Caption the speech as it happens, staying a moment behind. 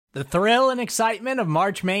The thrill and excitement of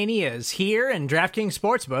March Mania is here, and DraftKings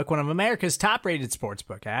Sportsbook, one of America's top-rated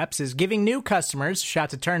sportsbook apps, is giving new customers a shot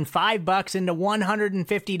to turn $5 into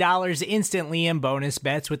 $150 instantly in bonus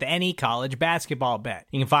bets with any college basketball bet.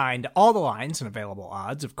 You can find all the lines and available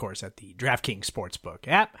odds, of course, at the DraftKings Sportsbook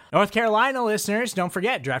app. North Carolina listeners, don't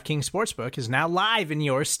forget, DraftKings Sportsbook is now live in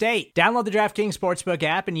your state. Download the DraftKings Sportsbook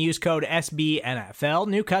app and use code SBNFL.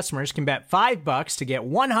 New customers can bet $5 to get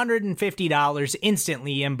 $150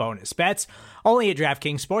 instantly in bonus bets, only at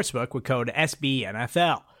DraftKings Sportsbook with code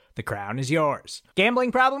SBNFL. The crown is yours.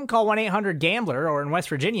 Gambling problem? Call 1-800-GAMBLER, or in West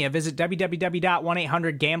Virginia, visit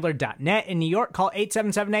www.1800gambler.net. In New York, call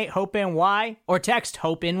 877-8-HOPE-NY or text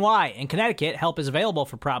HOPE-NY. In Connecticut, help is available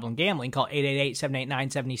for problem gambling. Call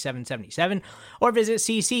 888-789-7777 or visit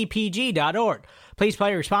ccpg.org. Please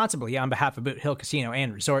play responsibly on behalf of Boot Hill Casino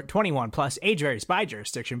and Resort. 21 plus, age varies by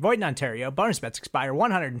jurisdiction. Void in Ontario. Bonus bets expire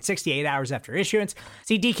 168 hours after issuance.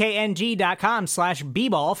 See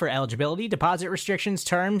dkng.com/bball for eligibility, deposit restrictions,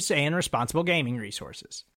 terms, and responsible gaming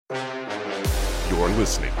resources. You're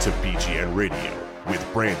listening to BGN Radio with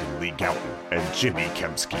Brandon Lee Gouton and Jimmy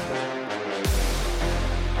Kemsky.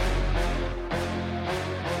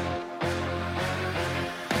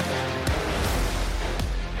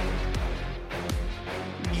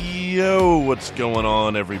 Yo, what's going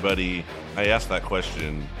on, everybody? I asked that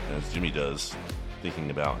question, as Jimmy does, thinking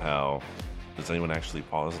about how does anyone actually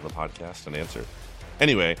pause the podcast and answer?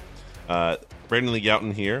 Anyway, Brandon Lee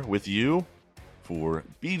Gouton here with you for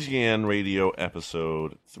BGN Radio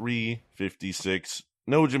episode 356.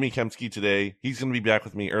 No Jimmy Kemsky today. He's going to be back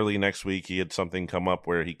with me early next week. He had something come up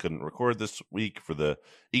where he couldn't record this week for the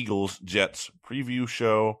Eagles-Jets preview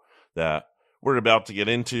show that we're about to get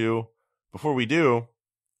into. Before we do,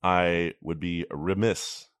 I would be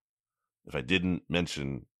remiss if I didn't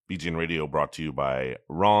mention BGN Radio, brought to you by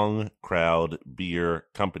Wrong Crowd Beer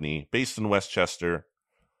Company, based in Westchester.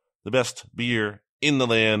 The best beer in the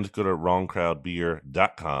land. Go to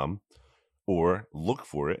wrongcrowdbeer.com or look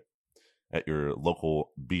for it at your local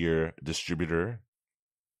beer distributor.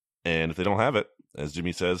 And if they don't have it, as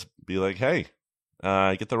Jimmy says, be like, hey,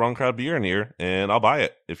 get the Wrong Crowd beer in here and I'll buy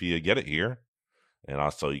it if you get it here. And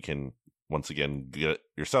also you can once again get it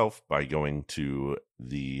yourself by going to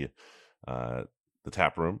the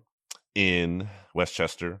tap room in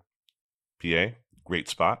Westchester, PA. Great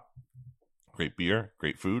spot, great beer,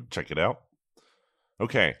 great food. Check it out.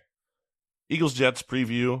 Okay, Eagles-Jets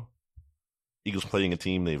preview. Eagles playing a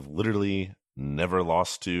team they've literally never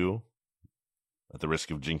lost to. At the risk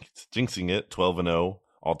of jinxing it, 12-0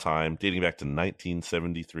 all time, dating back to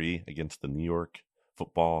 1973 against the New York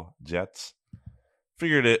Football Jets.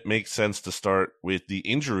 Figured it makes sense to start with the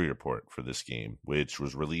injury report for this game, which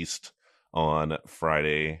was released on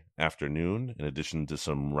Friday afternoon, in addition to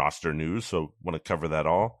some roster news, so want to cover that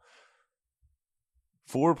all.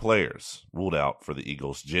 4 players ruled out for the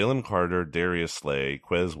Eagles: Jalen Carter, Darius Slay,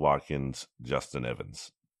 Quez Watkins, Justin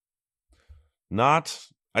Evans. Not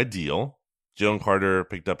ideal. Jalen Carter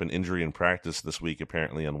picked up an injury in practice this week,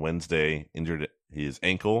 apparently on Wednesday, injured his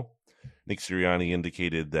ankle. Nick Sirianni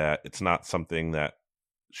indicated that it's not something that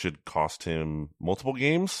should cost him multiple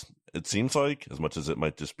games, it seems like, as much as it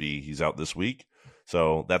might just be he's out this week.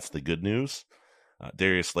 So that's the good news.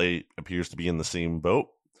 Darius Slay appears to be in the same boat,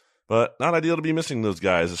 but not ideal to be missing those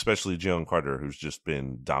guys, especially Jalen Carter, who's just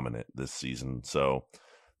been dominant this season. So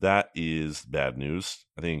that is bad news.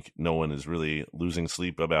 I think no one is really losing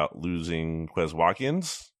sleep about losing Quez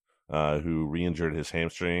Watkins, who re-injured his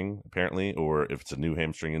hamstring, apparently, or if it's a new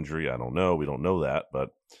hamstring injury, I don't know. We don't know that,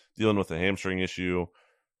 but dealing with a hamstring issue.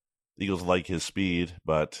 Eagles like his speed,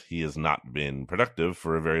 but he has not been productive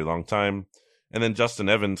for a very long time. And then Justin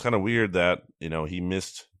Evans, kind of weird that, he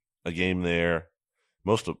missed a game there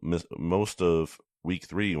most of week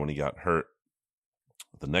 3 when he got hurt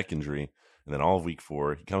with the neck injury, and then all of week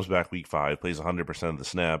 4. He comes back week 5, plays 100% of the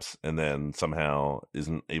snaps, and then somehow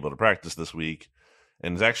isn't able to practice this week,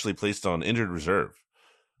 and is actually placed on injured reserve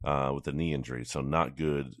with a knee injury. So not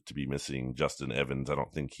good to be missing Justin Evans. I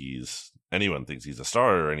don't think anyone thinks he's a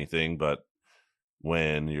star or anything, but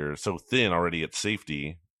when you're so thin already at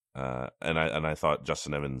safety, and I thought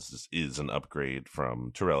Justin Evans is an upgrade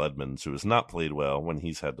from Terrell Edmonds, who has not played well when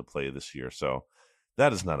he's had to play this year. So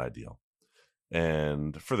that is not ideal.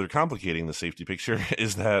 And further complicating the safety picture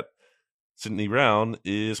is that Sidney Brown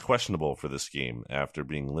is questionable for this game after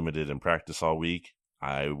being limited in practice all week.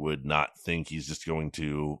 I would not think he's just going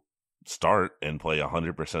to start and play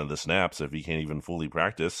 100% of the snaps if he can't even fully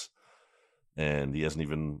practice. And he hasn't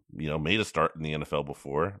even, made a start in the NFL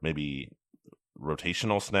before. Maybe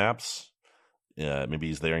rotational snaps Maybe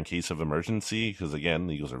he's there in case of emergency because, again,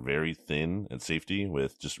 the Eagles are very thin at safety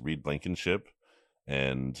with just Reed Blankenship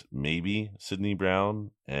and maybe Sidney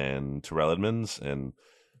Brown and Terrell Edmonds. And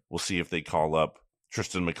we'll see if they call up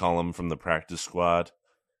Tristan McCollum from the practice squad.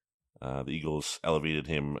 The Eagles elevated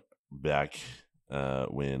him back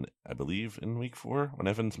when, I believe, in week 4 when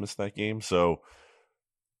Evans missed that game. So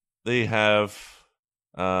they have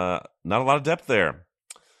not a lot of depth there.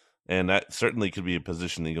 And that certainly could be a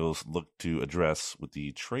position the Eagles look to address with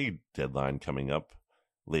the trade deadline coming up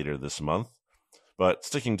later this month. But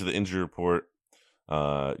sticking to the injury report,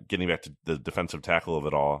 getting back to the defensive tackle of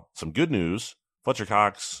it all, some good news. Fletcher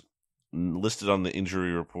Cox listed on the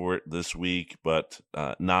injury report this week, but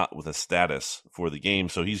not with a status for the game.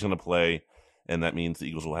 So he's going to play, and that means the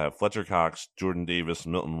Eagles will have Fletcher Cox, Jordan Davis,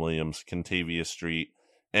 Milton Williams, Kentavious Street,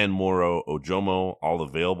 and Moro Ojomo all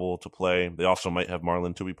available to play. They also might have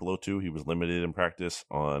Marlon Tuipulotu. He was limited in practice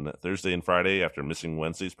on Thursday and Friday after missing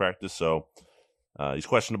Wednesday's practice, so he's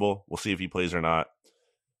questionable. We'll see if he plays or not.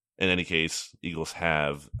 In any case, Eagles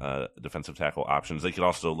have defensive tackle options. They could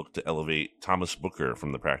also look to elevate Thomas Booker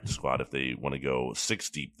from the practice squad if they want to go 6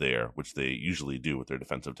 deep there, which they usually do with their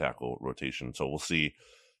defensive tackle rotation. So we'll see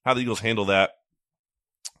how the Eagles handle that.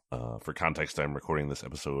 For context, I'm recording this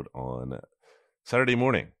episode on Saturday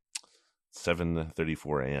morning,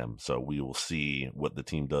 7:34 a.m. So we will see what the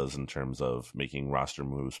team does in terms of making roster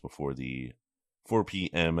moves before the 4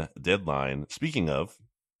 p.m. deadline. Speaking of,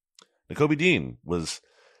 Nakobe Dean was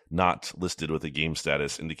not listed with a game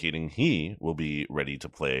status, indicating he will be ready to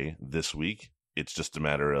play this week. It's just a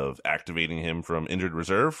matter of activating him from injured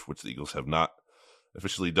reserve, which the Eagles have not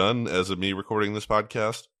officially done as of me recording this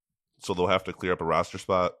podcast. So they'll have to clear up a roster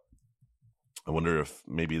spot. I wonder if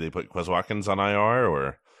maybe they put Quez Watkins on IR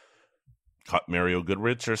or cut Mario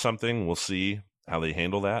Goodrich or something. We'll see how they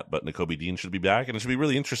handle that. But Nakobe Dean should be back, and it should be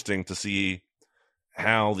really interesting to see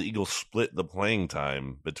how the Eagles split the playing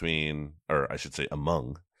time between, or I should say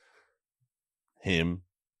among, him,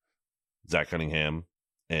 Zach Cunningham,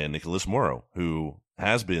 and Nicholas Morrow, who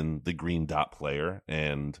has been the green dot player,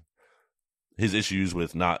 and his issues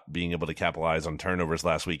with not being able to capitalize on turnovers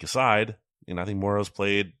last week aside, I think Morrow's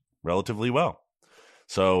played relatively well.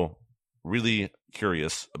 So really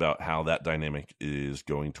curious about how that dynamic is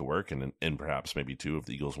going to work, and perhaps maybe too if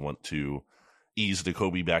the Eagles want to ease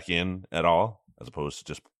Nakobe back in at all, as opposed to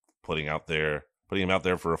just putting him out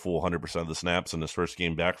there for a full 100% of the snaps in his first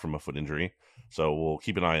game back from a foot injury. So we'll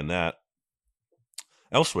keep an eye on that.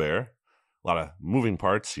 Elsewhere, a lot of moving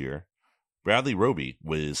parts here. Bradley Roby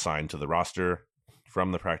was signed to the roster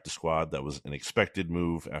from the practice squad. That was an expected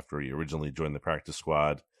move after he originally joined the practice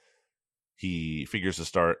squad. He figures to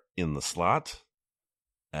start in the slot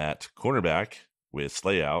at cornerback with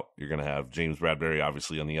Slay out. You're going to have James Bradbury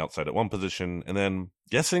obviously on the outside at one position, and then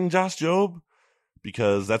guessing Josh Jobe,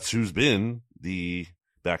 because that's who's been the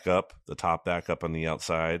backup, the top backup on the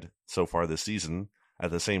outside so far this season. At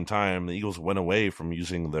the same time, the Eagles went away from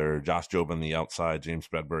using their Josh Jobe on the outside, James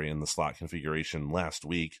Bradbury in the slot configuration last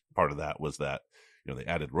week. Part of that was that they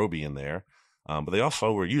added Roby in there, but they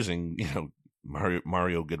also were using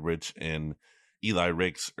Mario Goodrich and Eli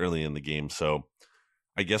Ricks early in the game. So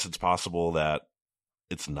I guess it's possible that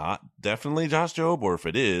it's not definitely Josh Jobe, or if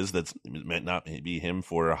it is, it might not be him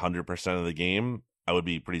for 100% of the game. I would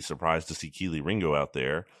be pretty surprised to see Keely Ringo out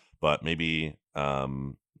there, but maybe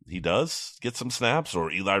he does get some snaps,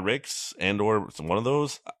 or Eli Ricks or one of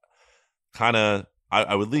those. I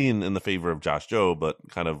would lean in the favor of Josh Jobe, but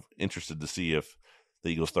kind of interested to see if the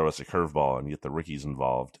Eagles throw us a curveball and get the rookies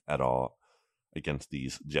involved at all against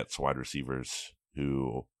these Jets wide receivers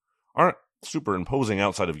who aren't super imposing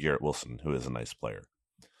outside of Garrett Wilson, who is a nice player.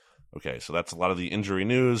 Okay, so that's a lot of the injury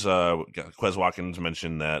news. Quez Watkins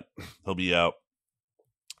mentioned that he'll be out.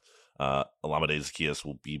 Olamide Zaccheaus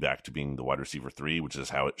will be back to being the wide receiver 3, which is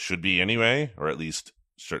how it should be anyway, or at least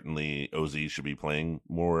certainly OZ should be playing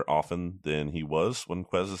more often than he was when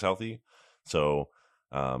Quez is healthy. So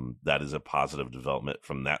that is a positive development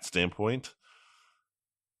from that standpoint.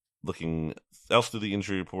 Looking else through the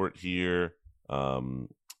injury report here,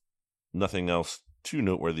 nothing else too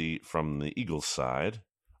noteworthy from the Eagles side,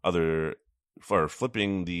 other for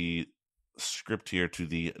flipping the script here to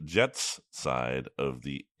the Jets side of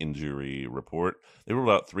the injury report. They ruled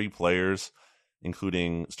out 3 players,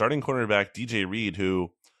 including starting cornerback DJ Reed,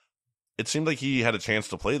 who it seemed like he had a chance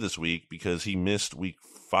to play this week because he missed week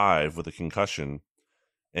 5 with a concussion,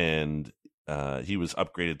 and he was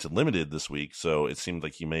upgraded to limited this week, so it seemed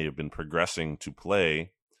like he may have been progressing to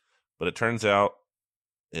play, but it turns out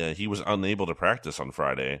he was unable to practice on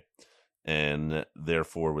Friday and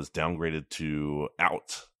therefore was downgraded to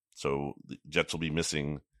out. So the Jets will be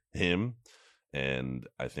missing him, And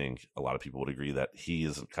I think a lot of people would agree that he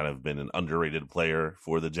has kind of been an underrated player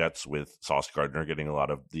for the Jets, with Sauce Gardner getting a lot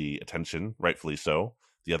of the attention, rightfully so,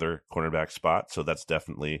 the other cornerback spot. So that's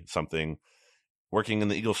definitely something working in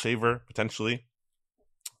the Eagles' favor, potentially.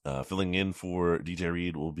 Filling in for DJ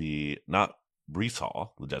Reed will be not Brees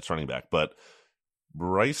Hall, the Jets running back, but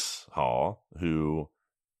Bryce Hall, who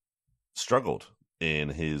struggled in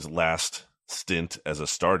his last stint as a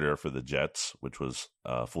starter for the Jets, which was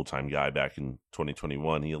a full-time guy back in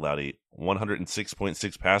 2021. He allowed a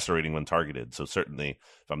 106.6 passer rating when targeted. So certainly,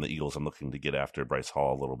 if I'm the Eagles, I'm looking to get after Bryce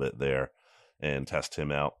Hall a little bit there and test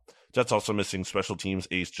him out. Jets also missing special teams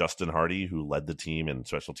ace Justin Hardy, who led the team in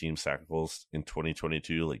special teams tackles in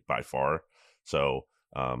 2022, like by far. So,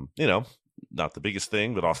 not the biggest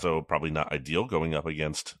thing, but also probably not ideal going up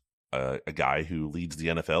against a guy who leads the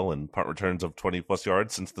NFL in punt returns of 20-plus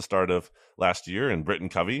yards since the start of last year, and Britton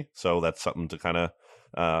Covey. So that's something to kind of,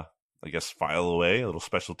 file away, a little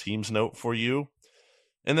special teams note for you.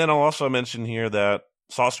 And then I'll also mention here that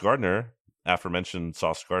Sauce Gardner, aforementioned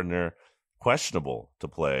Sauce Gardner, questionable to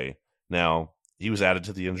play. Now, he was added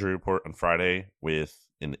to the injury report on Friday with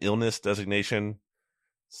an illness designation.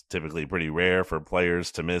 It's typically pretty rare for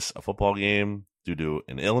players to miss a football game due to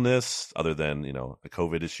an illness, other than, a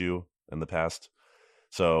COVID issue in the past.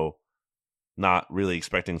 So not really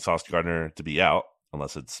expecting Sauce Gardner to be out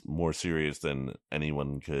unless it's more serious than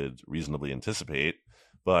anyone could reasonably anticipate.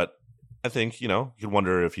 But I think, you could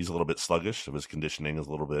wonder if he's a little bit sluggish, if his conditioning is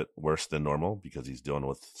a little bit worse than normal because he's dealing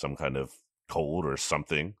with some kind of cold or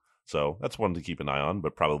something. So that's one to keep an eye on,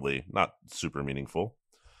 but probably not super meaningful.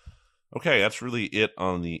 Okay, that's really it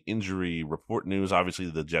on the injury report news. Obviously,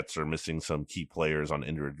 the Jets are missing some key players on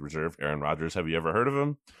injured reserve. Aaron Rodgers, have you ever heard of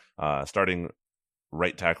him? Starting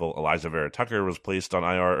right tackle Elijah Vera Tucker was placed on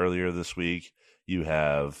IR earlier this week. You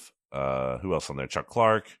have, who else on there? Chuck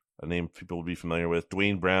Clark, a name people will be familiar with.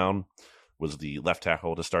 Dwayne Brown was the left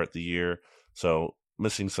tackle to start the year. So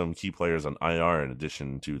missing some key players on IR in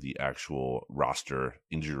addition to the actual roster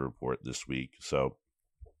injury report this week. So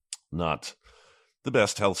not the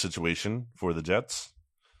best health situation for the Jets.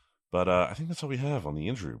 But I think that's all we have on the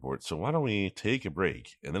injury report. So why don't we take a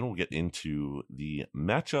break, and then we'll get into the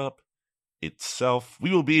matchup itself.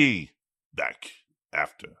 We will be back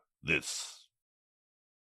after this.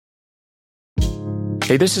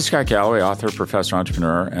 Hey, this is Scott Galloway, author, professor,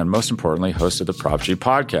 entrepreneur, and most importantly, host of the Prop G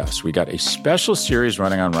podcast. We got a special series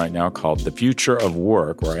running on right now called The Future of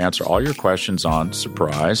Work, where I answer all your questions on,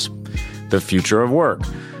 surprise, the future of work.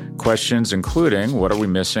 Questions including, what are we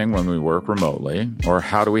missing when we work remotely? Or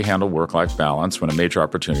how do we handle work-life balance when a major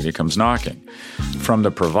opportunity comes knocking? From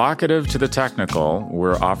the provocative to the technical,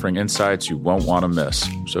 we're offering insights you won't want to miss.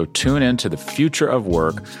 So tune in to The Future of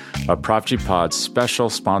Work, a Prop G Pod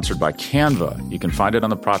special sponsored by Canva. You can find it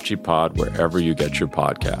on the Prop G Pod wherever you get your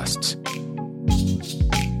podcasts.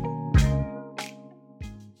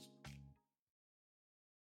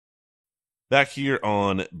 Back here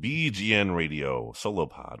on BGN Radio, solo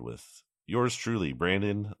pod with yours truly,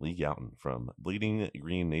 Brandon Lee Gouton from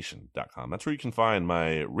bleedinggreennation.com. That's where you can find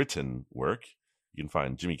my written work. You can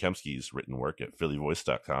find Jimmy Kempski's written work at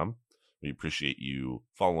phillyvoice.com. We appreciate you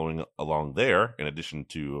following along there, in addition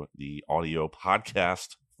to the audio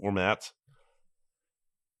podcast format.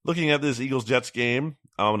 Looking at this Eagles-Jets game,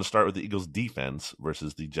 I'm going to start with the Eagles defense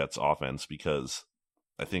versus the Jets offense, because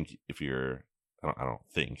I think if you're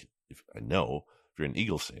I know if you're an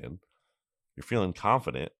Eagles fan, you're feeling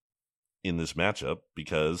confident in this matchup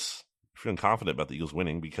because you're feeling confident about the Eagles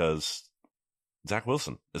winning because Zach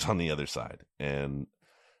Wilson is on the other side. And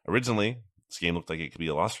originally, this game looked like it could be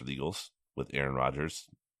a loss for the Eagles with Aaron Rodgers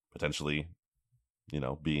potentially,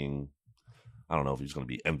 being, I don't know if he's going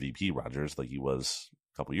to be MVP Rodgers like he was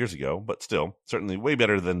a couple years ago, but still, certainly way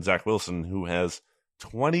better than Zach Wilson, who has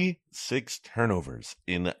 26 turnovers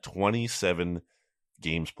in 27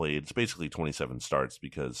 games played. It's basically 27 starts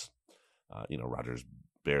because, Rodgers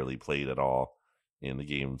barely played at all in the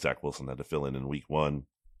game. Zach Wilson had to fill in week one.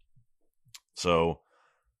 So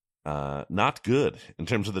not good in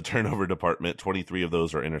terms of the turnover department. 23 of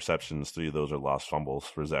those are interceptions. 3 of those are lost fumbles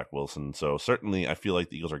for Zach Wilson. So certainly I feel like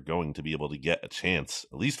the Eagles are going to be able to get a chance,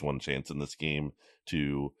 at least one chance in this game,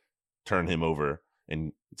 to turn him over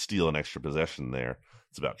and steal an extra possession there.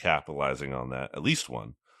 It's about capitalizing on that, at least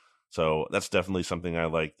one. So that's definitely something I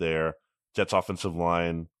like there. Jets offensive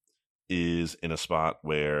line is in a spot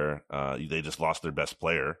where they just lost their best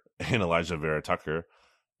player in Elijah Vera Tucker,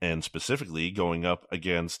 and specifically going up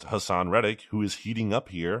against Hassan Reddick, who is heating up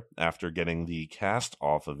here after getting the cast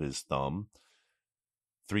off of his thumb.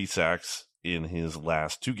 3 sacks in his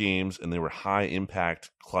last 2 games, and they were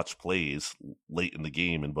high-impact clutch plays late in the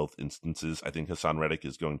game in both instances. I think Hassan Reddick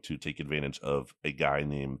is going to take advantage of a guy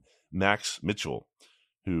named Max Mitchell,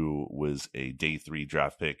 who was a day 3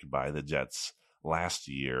 draft pick by the Jets last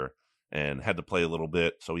year and had to play a little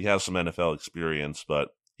bit. So he has some NFL experience, but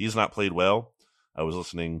he's not played well. I was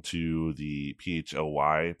listening to the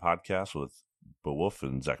PHLY podcast with Bo Wolf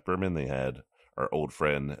and Zach Berman. They had our old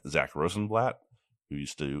friend Zach Rosenblatt, who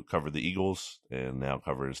used to cover the Eagles and now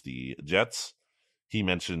covers the Jets. He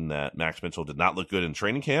mentioned that Max Mitchell did not look good in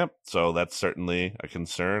training camp, so that's certainly a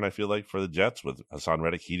concern, I feel like, for the Jets, with Hassan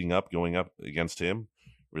Reddick heating up, going up against him.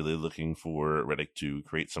 Really looking for Reddick to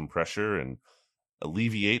create some pressure and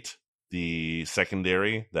alleviate the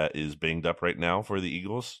secondary that is banged up right now for the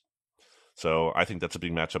Eagles. So I think that's a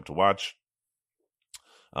big matchup to watch.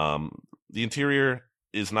 The interior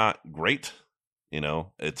is not great.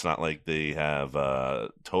 It's not like they have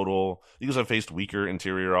total. Eagles have faced weaker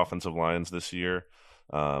interior offensive lines this year,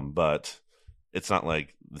 but it's not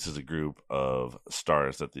like this is a group of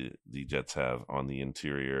stars that the Jets have on the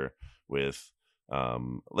interior with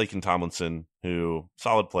Laken Tomlinson, who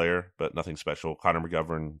solid player, but nothing special. Connor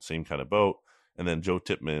McGovern, same kind of boat. And then Joe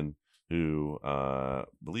Tippmann, who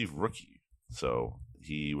believe rookie. So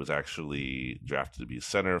he was actually drafted to be a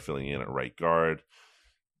center, filling in at right guard.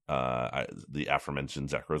 The aforementioned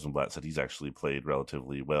Zach Rosenblatt said he's actually played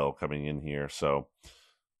relatively well coming in here. So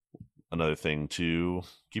another thing to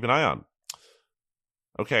keep an eye on.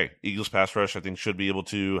 Okay, Eagles pass rush, I think, should be able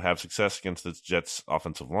to have success against the Jets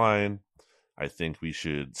offensive line. I think we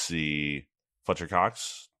should see Fletcher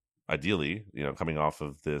Cox, ideally, coming off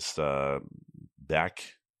of this back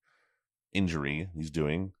injury he's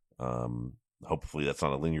doing. Hopefully that's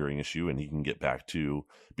not a lingering issue and he can get back to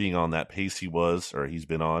being on that pace he's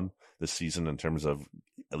been on this season in terms of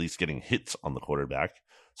at least getting hits on the quarterback.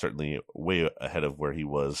 Certainly way ahead of where he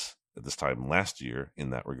was at this time last year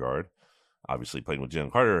in that regard. Obviously playing with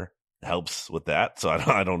Jalen Carter helps with that. So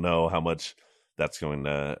I don't know how much that's going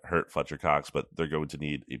to hurt Fletcher Cox, but they're going to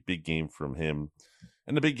need a big game from him.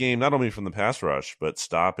 And a big game not only from the pass rush, but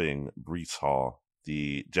stopping Breece Hall.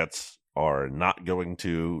 The Jets are not going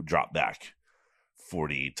to drop back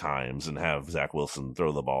 40 times and have Zach Wilson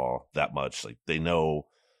throw the ball that much. Like, they know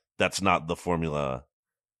that's not the formula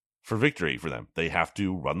for victory for them. They have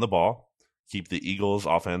to run the ball, keep the Eagles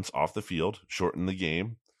offense off the field, shorten the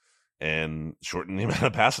game, and shorten the amount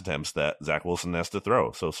of pass attempts that Zach Wilson has to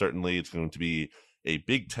throw. So certainly it's going to be a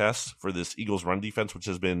big test for this Eagles run defense, which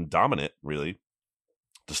has been dominant, really,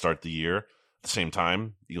 to start the year. At the same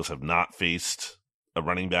time, Eagles have not faced a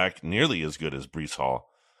running back nearly as good as Breece Hall.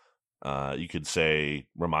 You could say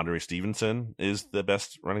Ramondre Stevenson is the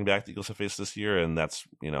best running back the Eagles have faced this year, and that's,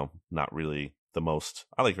 not really the most.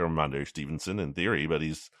 I like Ramondre Stevenson in theory, but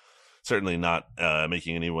he's certainly not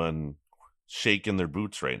making anyone shake in their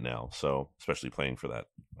boots right now. So, especially playing for that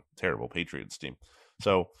terrible Patriots team.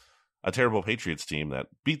 So, a terrible Patriots team that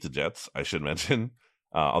beat the Jets, I should mention.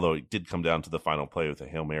 Although it did come down to the final play with a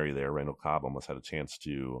Hail Mary there. Randall Cobb almost had a chance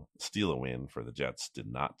to steal a win for the Jets.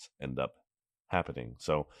 Did not end up happening.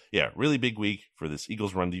 So, yeah, really big week for this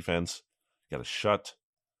Eagles run defense. Got to shut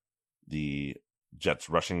the Jets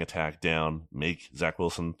rushing attack down. Make Zach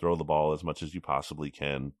Wilson throw the ball as much as you possibly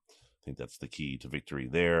can. I think that's the key to victory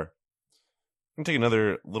there. I'm going to take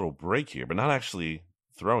another little break here, but not actually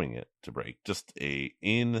throwing it to break. Just a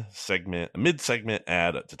mid-segment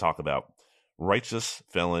ad to talk about Righteous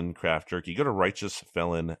Felon Craft Jerky. Go to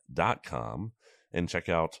righteousfelon.com and check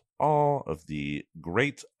out all of the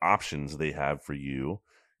great options they have for you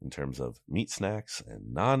in terms of meat snacks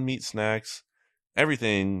and non-meat snacks.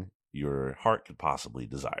 Everything your heart could possibly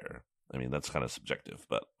desire. I mean, that's kind of subjective,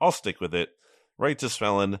 but I'll stick with it.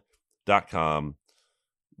 righteousfelon.com.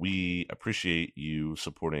 We appreciate you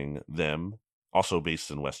supporting them. Also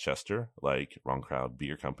based in Westchester, like Wrong Crowd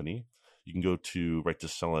Beer Company. You can go to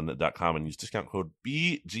righteousfelon.com and use discount code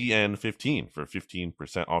BGN15 for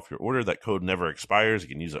 15% off your order. That code never expires. You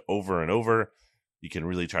can use it over and over. You can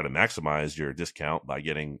really try to maximize your discount by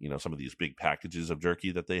getting, some of these big packages of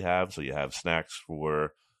jerky that they have. So you have snacks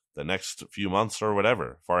for the next few months or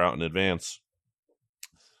whatever, far out in advance.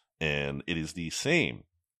 And it is the same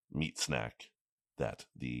meat snack that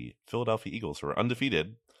the Philadelphia Eagles, who are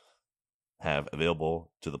undefeated, have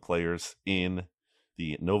available to the players in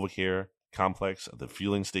the NovaCare complex, the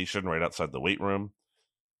fueling station right outside the weight room.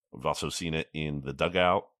 We've also seen it in the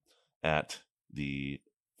dugout at the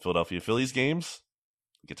Philadelphia Phillies games.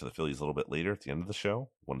 We'll get to the Phillies a little bit later at the end of the show.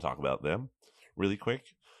 Want to talk about them really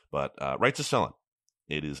quick. But Righteous Felon,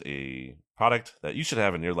 it is a product that you should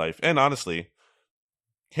have in your life. And honestly,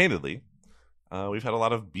 candidly, we've had a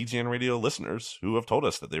lot of BGN radio listeners who have told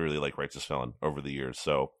us that they really like Righteous Felon over the years.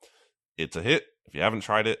 So it's a hit. If you haven't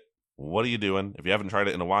tried it, what are you doing? If you haven't tried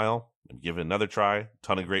it in a while, give it another try.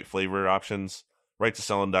 Ton of great flavor options.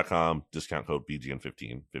 RighteousFelon.com, discount code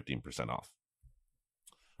BGN15, 15% off.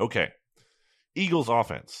 Okay, Eagles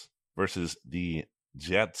offense versus the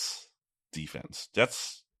Jets defense.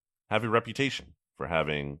 Jets have a reputation for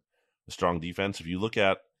having a strong defense. If you look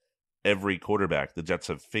at every quarterback the Jets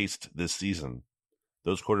have faced this season,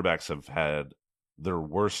 those quarterbacks have had their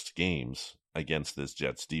worst games against this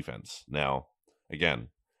Jets defense. Now, again,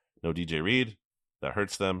 no DJ Reed, that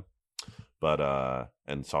hurts them. But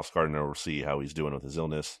and Sauce Gardner, will see how he's doing with his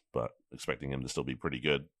illness, but expecting him to still be pretty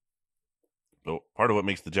good. But part of what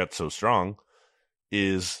makes the Jets so strong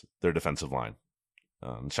is their defensive line.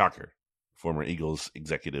 Shocker. Former Eagles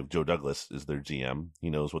executive Joe Douglas is their GM. He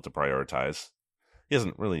knows what to prioritize. He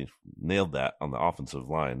hasn't really nailed that on the offensive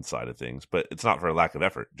line side of things, but it's not for a lack of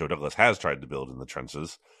effort. Joe Douglas has tried to build in the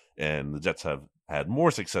trenches, and the Jets have had more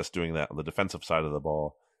success doing that on the defensive side of the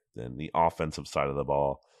ball than the offensive side of the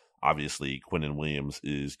ball. Obviously, Quinnen Williams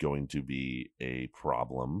is going to be a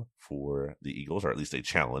problem for the Eagles, or at least a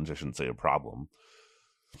challenge. I shouldn't say a problem.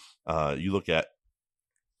 You look at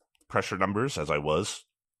pressure numbers, as I was,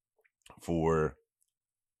 for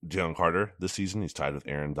Jalen Carter this season. He's tied with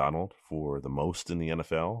Aaron Donald for the most in the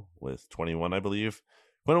NFL with 21, I believe.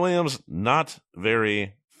 Quinnen Williams, not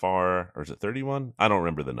very far, or is it 31? I don't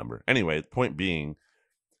remember the number. Anyway, the point being,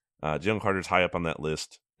 Jalen Carter's high up on that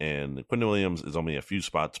list, and Quinnen Williams is only a few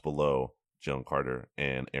spots below Jalen Carter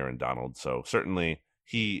and Aaron Donald. So certainly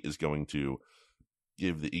he is going to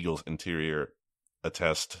give the Eagles interior a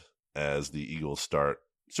test as the Eagles start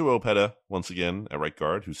Sua Opeta once again at right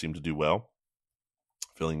guard, who seemed to do well,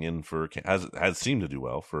 filling in for has seemed to do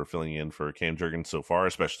well for filling in for Cam Jurgens so far,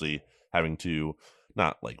 especially having to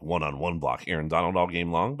not like one-on-one block Aaron Donald all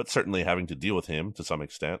game long, but certainly having to deal with him to some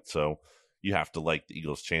extent. So you have to like the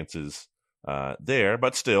Eagles' chances there,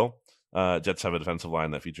 but still, Jets have a defensive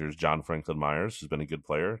line that features John Franklin Myers, who's been a good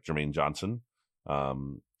player, Jermaine Johnson,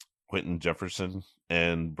 Quentin Jefferson,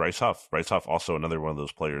 and Bryce Huff. Bryce Huff, also another one of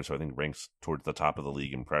those players who I think ranks towards the top of the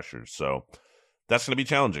league in pressures. So that's going to be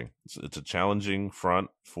challenging. It's a challenging front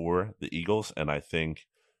for the Eagles, and I think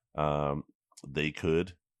they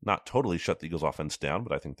could not totally shut the Eagles offense down,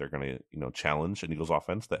 but I think they're going to, challenge an Eagles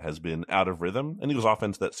offense that has been out of rhythm, an Eagles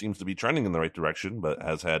offense that seems to be trending in the right direction, but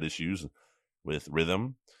has had issues with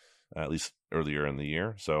rhythm, at least earlier in the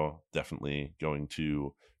year. So definitely going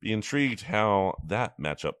to be intrigued how that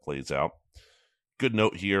matchup plays out. Good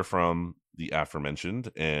note here from the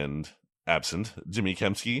aforementioned and absent Jimmy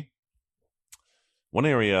Kempski. One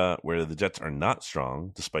area where the Jets are not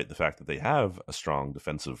strong, despite the fact that they have a strong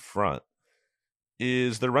defensive front,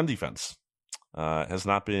 is their run defense. Has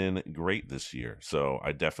not been great this year. So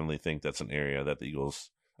I definitely think that's an area that the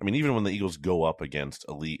Eagles, even when the Eagles go up against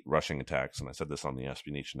elite rushing attacks, and I said this on the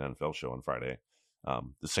SB Nation NFL show on Friday,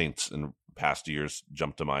 the Saints in past years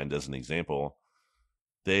jump to mind as an example.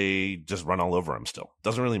 They just run all over them still.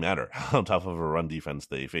 Doesn't really matter how tough of a run defense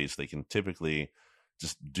they face. They can typically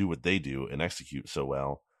just do what they do and execute so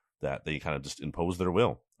well that they kind of just impose their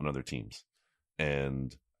will on other teams.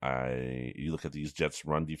 And you look at these Jets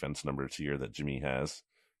run defense numbers here that Jimmy has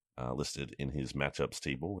listed in his matchups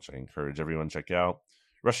table, which I encourage everyone to check out.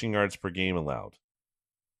 Rushing yards per game allowed,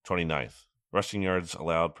 29th. Rushing yards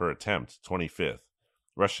allowed per attempt, 25th.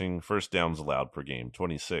 Rushing first downs allowed per game,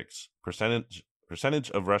 26th.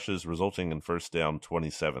 Percentage of rushes resulting in first down,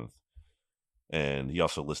 27th. And he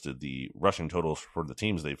also listed the rushing totals for the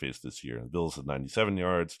teams they faced this year. The Bills had 97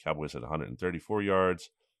 yards, Cowboys had 134 yards,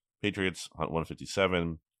 Patriots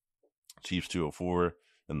 157, Chiefs 204,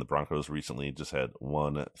 and the Broncos recently just had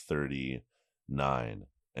 139.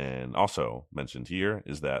 And also mentioned here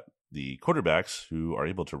is that the quarterbacks who are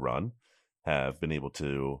able to run have been able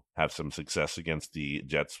to have some success against the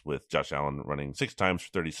Jets, with Josh Allen running 6 times for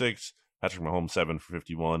 36, Patrick Mahomes 7 for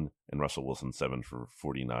 51, and Russell Wilson 7 for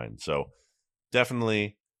 49. So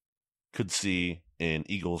definitely could see an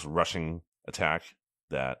Eagles rushing attack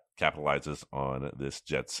that capitalizes on this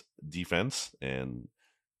Jets defense, and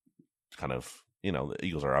kind of, the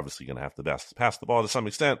Eagles are obviously going to have to pass the ball to some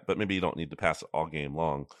extent, but maybe you don't need to pass it all game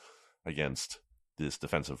long against this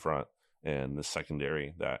defensive front and the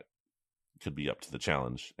secondary that could be up to the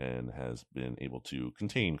challenge and has been able to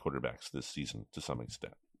contain quarterbacks this season to some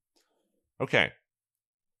extent. Okay,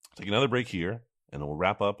 take another break here, and we'll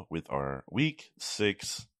wrap up with our Week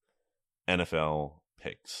 6 NFL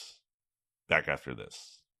picks. Back after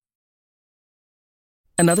this.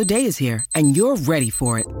 Another day is here, and you're ready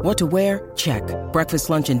for it. What to wear? Check. Breakfast,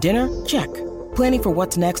 lunch, and dinner? Check. Planning for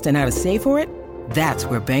what's next and how to save for it? That's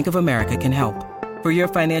where Bank of America can help. For your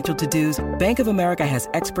financial to-dos, Bank of America has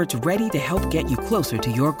experts ready to help get you closer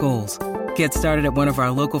to your goals. Get started at one of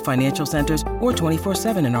our local financial centers or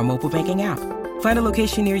 24/7 in our mobile banking app. Find a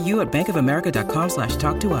location near you at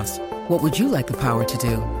bankofamerica.com/talktous. What would you like the power to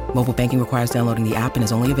do? Mobile banking requires downloading the app and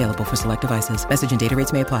is only available for select devices. Message and data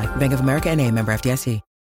rates may apply. Bank of America N.A., member FDIC.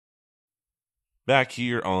 Back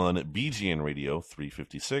here on BGN Radio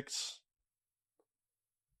 356.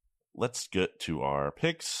 Let's get to our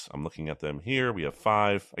picks. I'm looking at them here. We have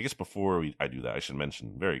 5. I guess before I do that, I should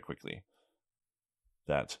mention very quickly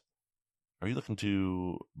that are you looking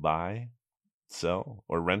to buy, sell,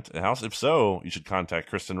 or rent a house? If so, you should contact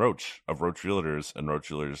Kristen Roach of Roach Realtors and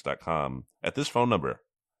RoachRealtors.com at this phone number,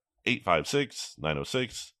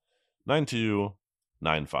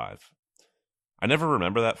 856-906-9295. I never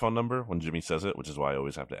remember that phone number when Jimmy says it, which is why I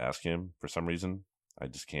always have to ask him for some reason. I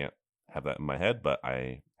just can't have that in my head, but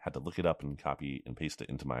I had to look it up and copy and paste it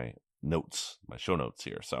into my notes, my show notes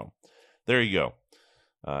here. So there you go.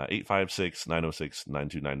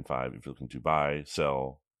 856-906-9295 if you're looking to buy,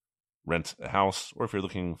 sell, rent a house, or if you're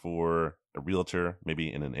looking for a realtor,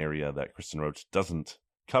 maybe in an area that Kristen Roach doesn't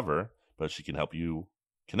cover, but she can help you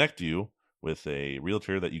connect you with a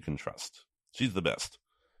realtor that you can trust. She's the best.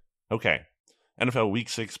 Okay, NFL Week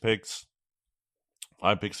 6 picks.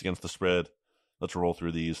 5 picks against the spread. Let's roll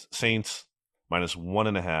through these. Saints,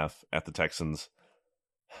 -1.5 at the Texans.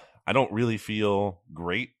 I don't really feel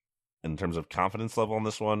great in terms of confidence level on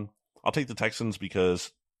this one. I'll take the Texans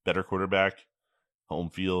because better quarterback, home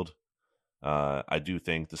field. I do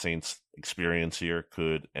think the Saints' experience here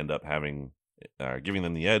could end up giving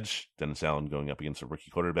them the edge. Dennis Allen going up against a rookie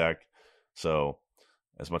quarterback. So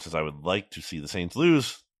as much as I would like to see the Saints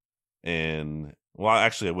lose, I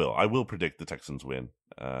will predict the Texans win.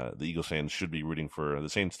 The Eagles fans should be rooting for the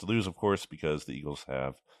Saints to lose, of course, because the Eagles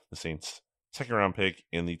have the Saints' second-round pick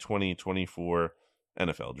in the 2024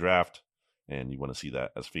 NFL Draft, and you want to see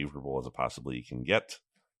that as favorable as it possibly can get.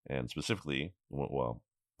 And specifically, well,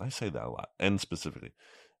 I say that a lot, and specifically,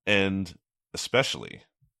 and especially,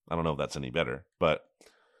 I don't know if that's any better, but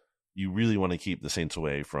you really want to keep the Saints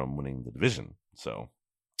away from winning the division, so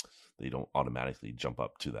they don't automatically jump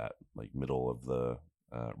up to that middle of the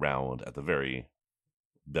round at the very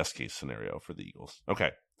best case scenario for the Eagles.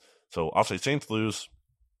 Okay, so I'll say Saints lose,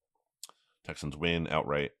 Texans win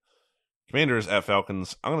outright. Commanders at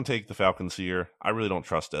Falcons. I'm going to take the Falcons here. I really don't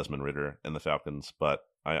trust Desmond Ridder and the Falcons, but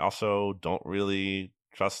I also don't really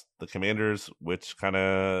trust the Commanders, which kind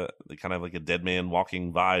of like a dead man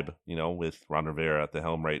walking vibe, with Ron Rivera at the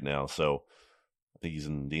helm right now. So I think he's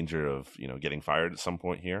in danger of, getting fired at some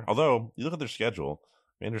point here. Although you look at their schedule,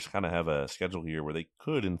 Commanders kind of have a schedule here where they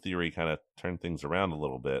could, in theory, kind of turn things around a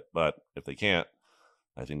little bit. But if they can't,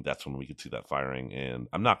 I think that's when we could see that firing. And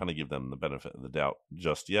I'm not going to give them the benefit of the doubt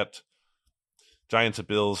just yet. Giants at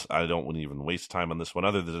Bills, I don't want to even waste time on this one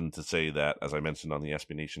other than to say that, as I mentioned on the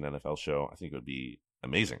SB Nation NFL show, I think it would be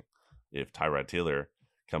amazing if Tyrod Taylor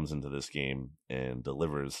comes into this game and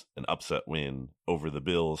delivers an upset win over the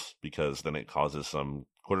Bills, because then it causes some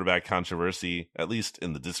quarterback controversy, at least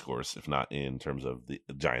in the discourse, if not in terms of the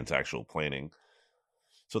Giants' actual planning.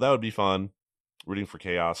 So that would be fun. Rooting for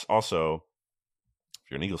chaos. Also,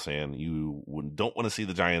 if you're an Eagles fan, you don't want to see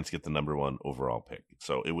the Giants get the number 1 overall pick.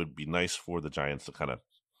 So it would be nice for the Giants to kind of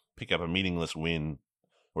pick up a meaningless win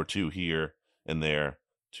or two here and there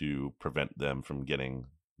to prevent them from getting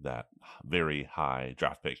that very high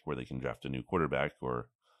draft pick where they can draft a new quarterback or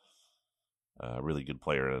a really good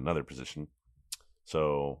player at another position.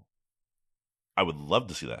 So I would love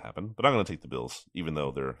to see that happen, but I'm going to take the Bills, even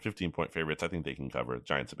though they're 15-point favorites. I think they can cover. The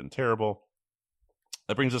Giants have been terrible.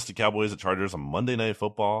 That brings us to Cowboys at Chargers on Monday Night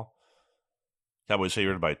Football. Cowboys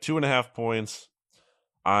favored by 2.5 points.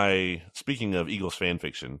 Speaking of Eagles fan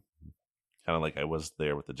fiction, kind of like I was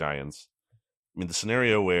there with the Giants, I mean, the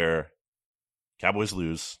scenario where Cowboys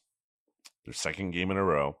lose their second game in a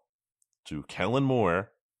row to Kellen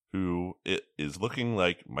Moore, who it is looking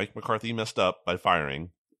like Mike McCarthy messed up by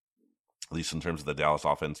firing, at least in terms of the Dallas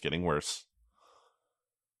offense getting worse,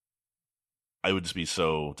 I would just be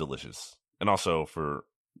so delicious. And also for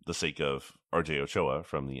the sake of RJ Ochoa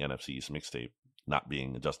from the NFC's mixtape not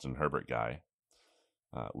being a Justin Herbert guy,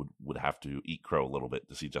 would have to eat crow a little bit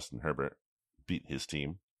to see Justin Herbert beat his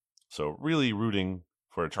team. So really rooting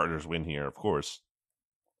for a Chargers win here, of course.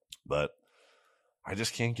 But I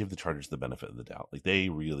just can't give the Chargers the benefit of the doubt. They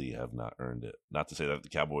really have not earned it. Not to say that the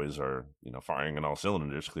Cowboys are, firing on all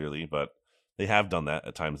cylinders, clearly, but they have done that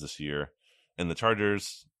at times this year. And the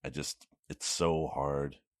Chargers, it's so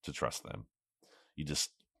hard to trust them.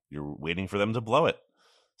 You're waiting for them to blow it.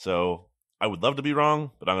 So I would love to be wrong,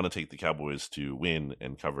 but I'm going to take the Cowboys to win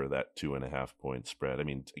and cover that 2.5 point spread. I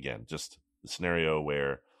mean, again, just the scenario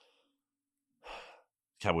where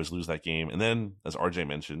Cowboys lose that game, and then, as RJ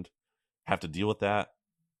mentioned, have to deal with that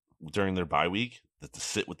during their bye week, to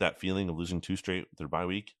sit with that feeling of losing 2 straight their bye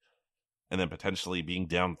week, and then potentially being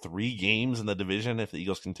down 3 games in the division if the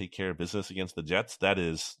Eagles can take care of business against the Jets. That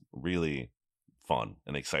is really fun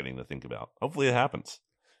and exciting to think about. Hopefully it happens.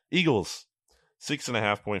 Eagles,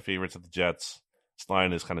 6.5 point favorites at the Jets. This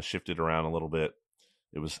line has kind of shifted around a little bit.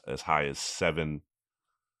 It was as high as 7.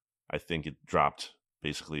 I think it dropped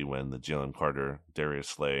basically when the Jalen Carter, Darius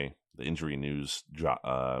Slay, the injury news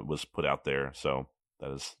was put out there. So that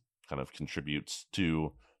is kind of contributes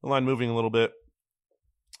to the line moving a little bit.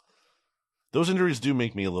 Those injuries do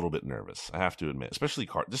make me a little bit nervous, I have to admit, especially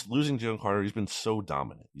Carter. Just losing Jalen Carter, he's been so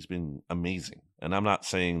dominant. He's been amazing. And I'm not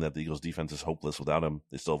saying that the Eagles defense is hopeless without him.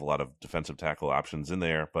 They still have a lot of defensive tackle options in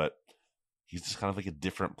there, but he's just kind of like a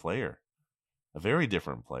different player, a very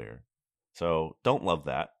different player. So don't love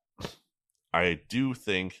that. I do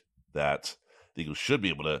think that the Eagles should be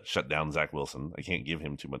able to shut down Zach Wilson. I can't give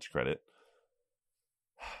him too much credit.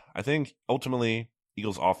 I think ultimately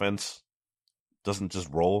Eagles offense doesn't just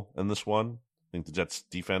roll in this one. I think the Jets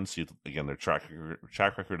defense, again, their track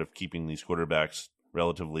record of keeping these quarterbacks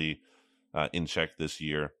relatively in check this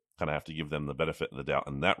year, kind of have to give them the benefit of the doubt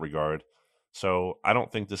in that regard. So I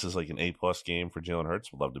don't think this is like an A-plus game for Jalen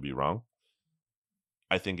Hurts. Would love to be wrong.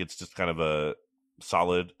 I think it's just kind of a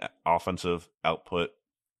solid offensive output,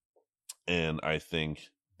 and I think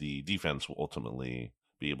the defense will ultimately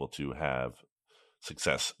be able to have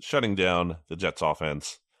success shutting down the Jets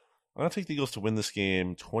offense. I'm going to take the Eagles to win this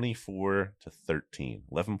game 24-13,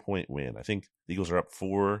 11-point win. I think the Eagles are up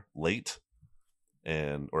 4 late,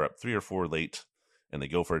 or up 3 or 4 late, and they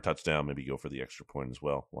go for a touchdown, maybe go for the extra point as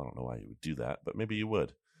well. Well, I don't know why you would do that, but maybe you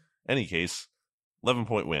would. Any case,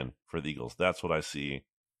 11-point win for the Eagles. That's what I see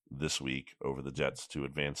this week over the Jets to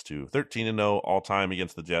advance to 13-0 all-time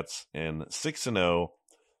against the Jets and 6-0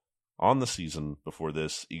 on the season before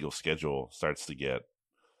this Eagles schedule starts to get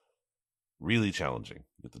really challenging.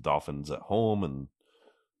 With the Dolphins at home and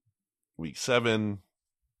week 7,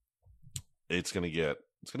 it's gonna get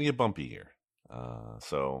bumpy here.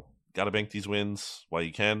 So got to bank these wins while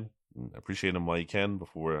you can. Appreciate them while you can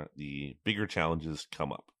before the bigger challenges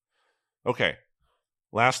come up. Okay.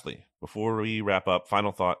 Lastly, before we wrap up,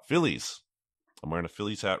 final thought: Phillies. I'm wearing a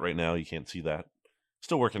Phillies hat right now. You can't see that.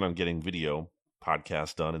 Still working on getting video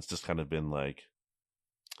podcast done. It's just kind of been like,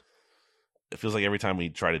 it feels like every time we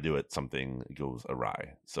try to do it, something goes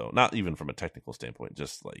awry. So not even from a technical standpoint,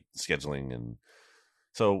 just like scheduling. And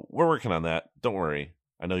so we're working on that. Don't worry.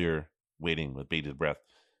 I know you're waiting with bated breath.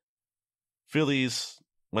 Phillies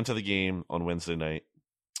went to the game on Wednesday night.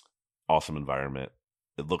 Awesome environment.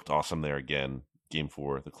 It looked awesome there again. Game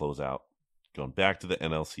 4, the closeout. Going back to the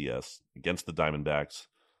NLCS against the Diamondbacks.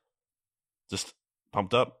 Just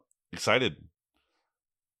pumped up. Excited.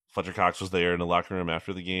 Fletcher Cox was there in the locker room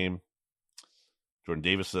after the game. Jordan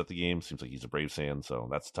Davis was at the game. Seems like he's a Braves fan, so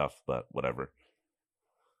that's tough, but whatever.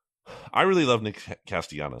 I really love Nick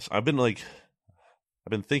Castellanos. I've been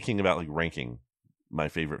thinking about like ranking my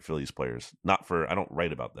favorite Phillies players. I don't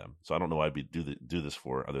write about them, so I don't know why I'd do this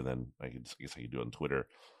for, other than I guess I could do it on Twitter.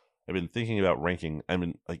 I've been thinking about ranking. I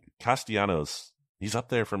mean, like Castellanos, he's up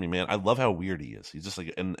there for me, man. I love how weird he is. He's just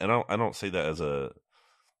like, and I don't say that as a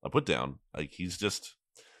put down. Like, he's just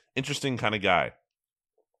interesting kind of guy.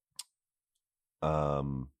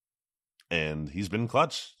 And he's been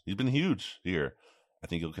clutch. He's been huge here. I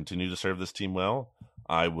think he'll continue to serve this team well.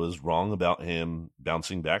 I was wrong about him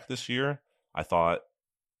bouncing back this year. I thought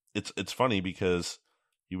it's funny because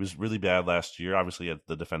he was really bad last year. Obviously, at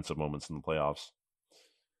the defensive moments in the playoffs.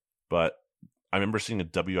 But I remember seeing a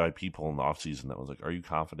WIP poll in the offseason that was like, are you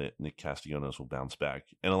confident Nick Castellanos will bounce back?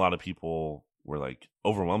 And a lot of people were like,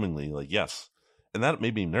 overwhelmingly, like, yes. And that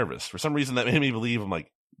made me nervous. For some reason, that made me believe, I'm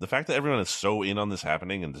like, the fact that everyone is so in on this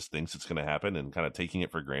happening and just thinks it's going to happen and kind of taking it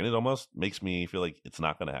for granted almost makes me feel like it's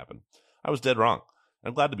not going to happen. I was dead wrong.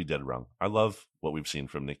 I'm glad to be dead wrong. I love what we've seen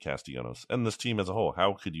from Nick Castellanos and this team as a whole.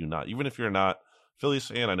 How could you not? Even if you're not a Phillies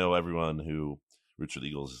fan, I know everyone who roots for the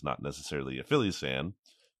Eagles is not necessarily a Phillies fan.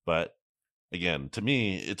 But again, to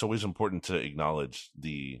me, it's always important to acknowledge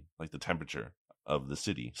the temperature of the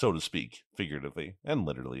city, so to speak, figuratively and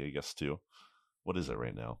literally, I guess, too. What is it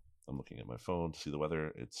right now? I'm looking at my phone to see the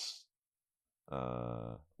weather. It's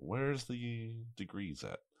where's the degrees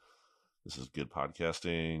at? This is good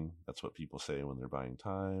podcasting. That's what people say when they're buying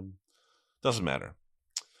time. Doesn't matter.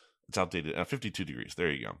 It's outdated. 52 degrees.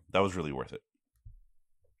 There you go. That was really worth it.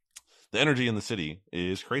 The energy in the city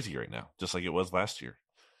is crazy right now, just like it was last year.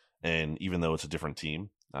 And even though it's a different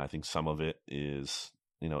team, I think some of it is,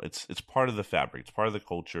 it's part of the fabric. It's part of the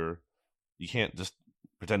culture. You can't just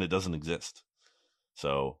pretend it doesn't exist.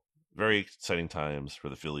 So very exciting times for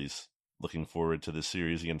the Phillies. Looking forward to this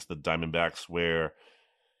series against the Diamondbacks, where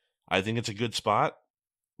I think it's a good spot.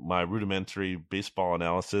 My rudimentary baseball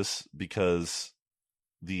analysis, because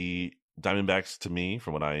the Diamondbacks, to me,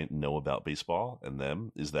 from what I know about baseball and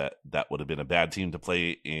them, is that would have been a bad team to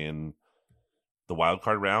play in the wild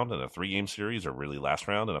card round in a 3-game series, or really last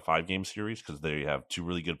round in a 5-game series, because they have 2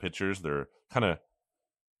 really good pitchers. They're kind of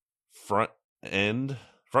front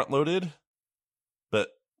loaded, but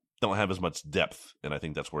don't have as much depth. And I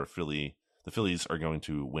think that's where the Phillies are going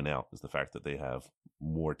to win out, is the fact that they have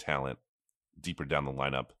more talent deeper down the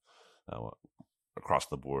lineup, across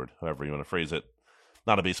the board, however you want to phrase it.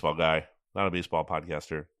 Not a baseball guy, not a baseball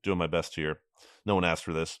podcaster, doing my best here. No one asked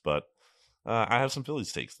for this, but I have some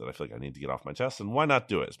Phillies takes that I feel like I need to get off my chest, and why not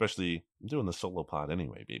do it? Especially, I'm doing the solo pod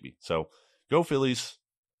anyway, baby. So go Phillies.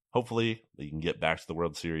 Hopefully they can get back to the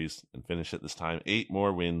World Series and finish it this time. 8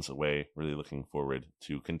 more wins away. Really looking forward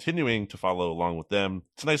to continuing to follow along with them.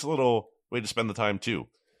 It's a nice little way to spend the time too,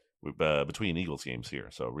 between Eagles games here.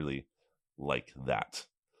 So really like that.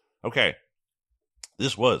 Okay.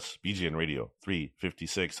 This was BGN Radio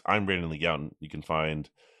 356. I'm Brandon Lee Gouton. You can find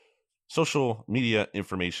social media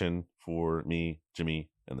information for me, Jimmy,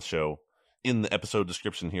 and the show in the episode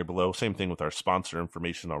description here below. Same thing with our sponsor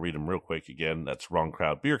information. I'll read them real quick again. That's Wrong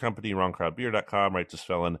Crowd Beer Company, wrongcrowdbeer.com,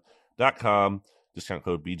 righteousfelon.com. Discount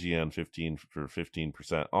code BGN15 for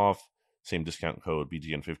 15% off. Same discount code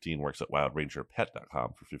BGN15 works at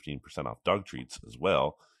wildrangerpet.com for 15% off dog treats as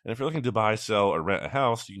well. And if you're looking to buy, sell, or rent a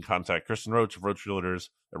house, you can contact Kristen Roach of Roach Realtors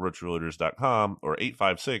at roachrealtors.com or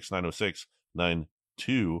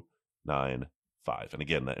 856-906-9295. And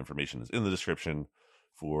again, that information is in the description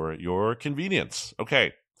for your convenience.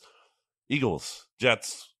 Okay. Eagles,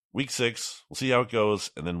 Jets, week 6. We'll see how it goes,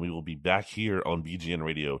 and then we will be back here on BGN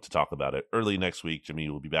Radio to talk about it early next week. Jimmy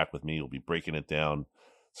will be back with me. We'll be breaking it down.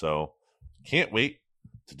 So can't wait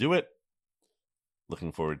to do it.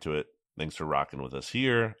 Looking forward to it. Thanks for rocking with us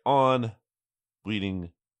here on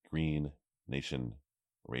Bleeding Green Nation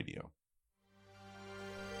Radio.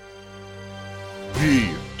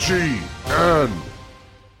 BGN.